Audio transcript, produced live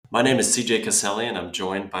My name is CJ Caselli, and I'm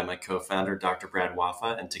joined by my co-founder, Dr. Brad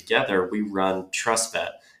Waffa, and together we run TrustVet,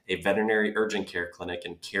 a veterinary urgent care clinic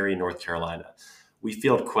in Cary, North Carolina. We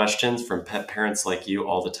field questions from pet parents like you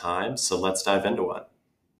all the time, so let's dive into one.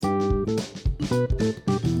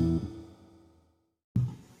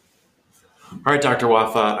 All right, Dr.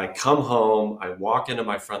 Waffa, I come home, I walk into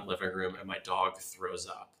my front living room, and my dog throws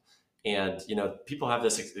up. And, people have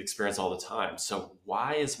this experience all the time. So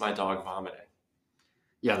why is my dog vomiting?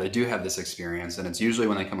 Yeah, they do have this experience, and it's usually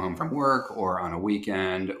when they come home from work or on a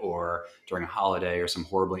weekend or during a holiday or some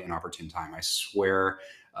horribly inopportune time. I swear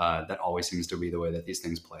that always seems to be the way that these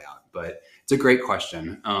things play out. But it's a great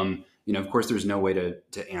question. Of course, there's no way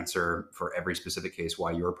to answer for every specific case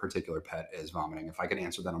why your particular pet is vomiting. If I could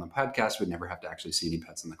answer that on a podcast, we'd never have to actually see any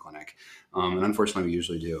pets in the clinic. And unfortunately, we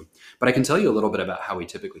usually do. But I can tell you a little bit about how we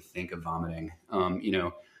typically think of vomiting.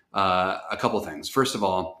 A couple things. First of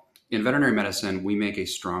all, in veterinary medicine, we make a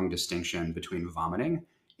strong distinction between vomiting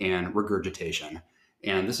and regurgitation.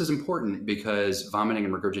 And this is important because vomiting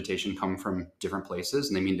and regurgitation come from different places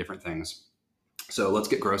and they mean different things. So let's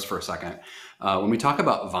get gross for a second. When we talk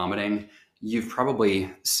about vomiting, you've probably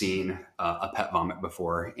seen a pet vomit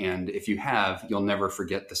before. And if you have, you'll never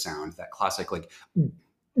forget the sound, that classic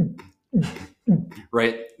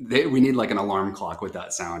right? We need like an alarm clock with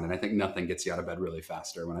that sound. And I think nothing gets you out of bed really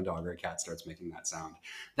faster when a dog or a cat starts making that sound.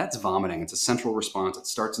 That's vomiting. It's a central response. It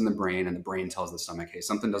starts in the brain and the brain tells the stomach, hey,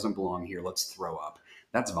 something doesn't belong here. Let's throw up.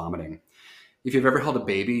 That's vomiting. If you've ever held a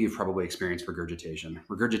baby, you've probably experienced regurgitation.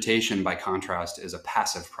 Regurgitation, by contrast, is a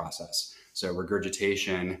passive process. So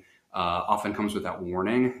regurgitation often comes without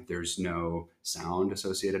warning. There's no sound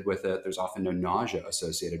associated with it. There's often no nausea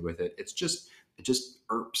associated with it. It just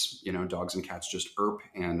irps. Dogs and cats just irp,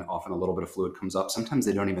 and often a little bit of fluid comes up. Sometimes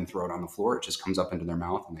they don't even throw it on the floor. It just comes up into their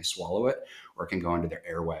mouth and they swallow it, or it can go into their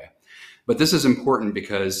airway. But this is important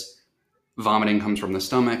because vomiting comes from the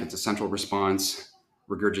stomach. It's a central response.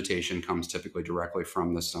 Regurgitation comes typically directly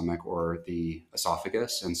from the stomach or the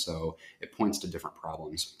esophagus, and so it points to different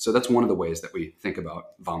problems. So that's one of the ways that we think about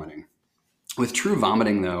vomiting. With true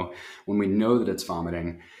vomiting, though, when we know that it's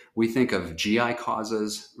vomiting, we think of GI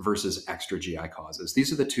causes versus extra GI causes.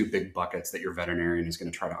 These are the two big buckets that your veterinarian is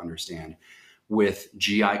going to try to understand. With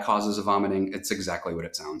GI causes of vomiting, it's exactly what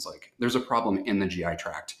it sounds like. There's a problem in the GI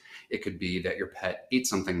tract. It could be that your pet ate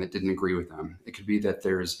something that didn't agree with them. It could be that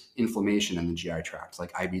there's inflammation in the GI tract,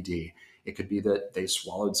 like IBD. It could be that they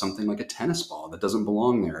swallowed something like a tennis ball that doesn't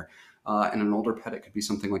belong there. In an older pet, it could be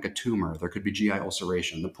something like a tumor. There could be GI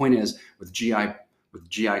ulceration. The point is, with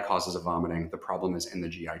GI causes of vomiting, the problem is in the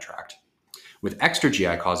GI tract. With extra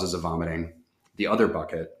GI causes of vomiting, the other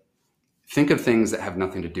bucket, think of things that have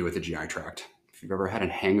nothing to do with the GI tract. If you've ever had a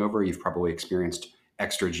hangover, you've probably experienced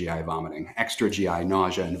extra GI vomiting. Extra GI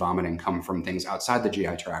nausea and vomiting come from things outside the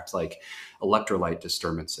GI tract, like electrolyte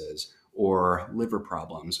disturbances, or liver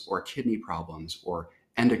problems, or kidney problems, or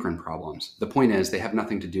endocrine problems. The point is, they have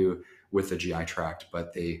nothing to do with the GI tract,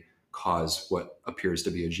 but they cause what appears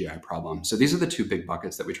to be a GI problem. So these are the two big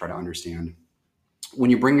buckets that we try to understand. When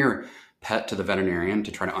you bring your pet to the veterinarian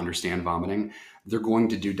to try to understand vomiting, they're going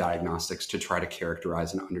to do diagnostics to try to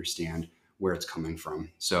characterize and understand where it's coming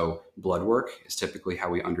from. So blood work is typically how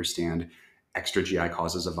we understand extra GI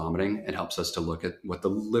causes of vomiting. It helps us to look at what the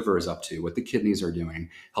liver is up to, what the kidneys are doing,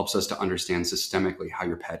 helps us to understand systemically how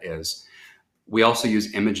your pet is. We also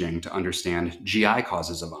use imaging to understand GI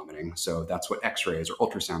causes of vomiting. So that's what x-rays or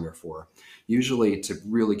ultrasound are for. Usually, to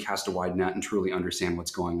really cast a wide net and truly understand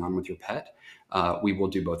what's going on with your pet, we will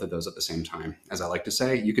do both of those at the same time. As I like to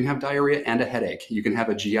say, you can have diarrhea and a headache. You can have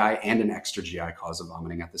a GI and an extra GI cause of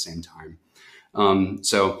vomiting at the same time.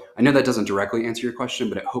 So I know that doesn't directly answer your question,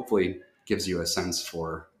 but it hopefully gives you a sense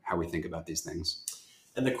for how we think about these things.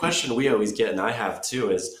 And the question we always get, and I have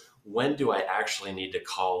too, is when do I actually need to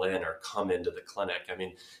call in or come into the clinic? I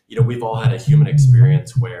mean, we've all had a human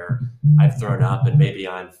experience where I've thrown up and maybe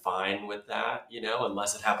I'm fine with that,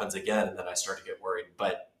 unless it happens again and then I start to get worried.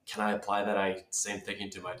 But can I apply that same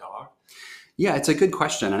thinking to my dog? Yeah, it's a good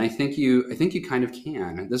question. And I think you kind of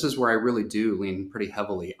can. This is where I really do lean pretty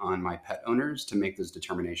heavily on my pet owners to make those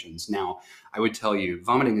determinations. Now, I would tell you,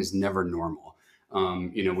 vomiting is never normal.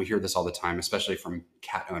 We hear this all the time, especially from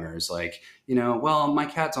cat owners, like, well, my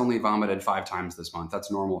cat's only vomited 5 times this month.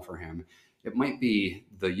 That's normal for him. It might be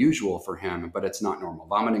the usual for him, but it's not normal.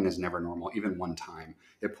 Vomiting is never normal, even one time.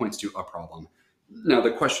 It points to a problem. Now,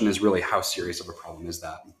 the question is really, how serious of a problem is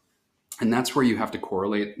that? And that's where you have to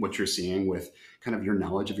correlate what you're seeing with kind of your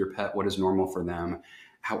knowledge of your pet, what is normal for them,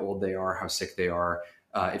 how old they are, how sick they are.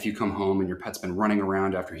 If you come home and your pet's been running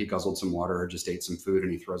around after he guzzled some water or just ate some food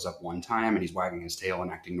and he throws up one time and he's wagging his tail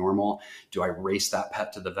and acting normal, do I race that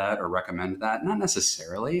pet to the vet or recommend that? Not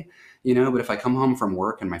necessarily, but if I come home from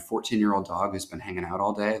work and my 14-year-old dog who's been hanging out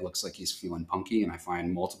all day looks like he's feeling punky and I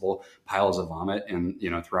find multiple piles of vomit and,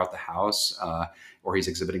 throughout the house, or he's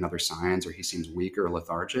exhibiting other signs or he seems weak or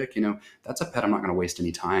lethargic, that's a pet I'm not going to waste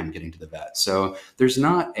any time getting to the vet. So there's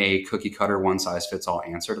not a cookie cutter one size fits all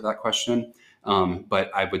answer to that question.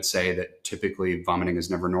 But I would say that typically vomiting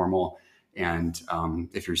is never normal. And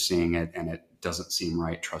if you're seeing it and it doesn't seem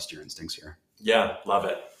right, trust your instincts here. Yeah, love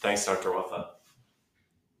it. Thanks, Dr. Woffa.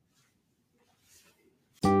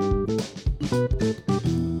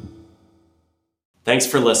 Thanks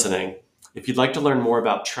for listening. If you'd like to learn more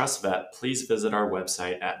about TrustVet, please visit our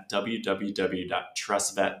website at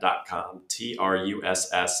www.trustvet.com,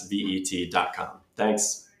 TRUSSVET.com.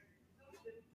 Thanks.